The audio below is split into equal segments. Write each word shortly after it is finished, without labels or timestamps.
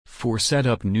For set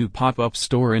up new pop-up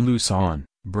store in Lausanne,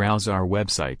 browse our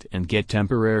website and get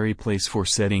temporary place for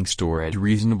setting store at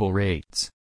reasonable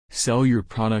rates. Sell your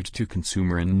product to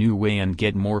consumer in new way and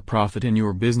get more profit in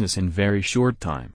your business in very short time.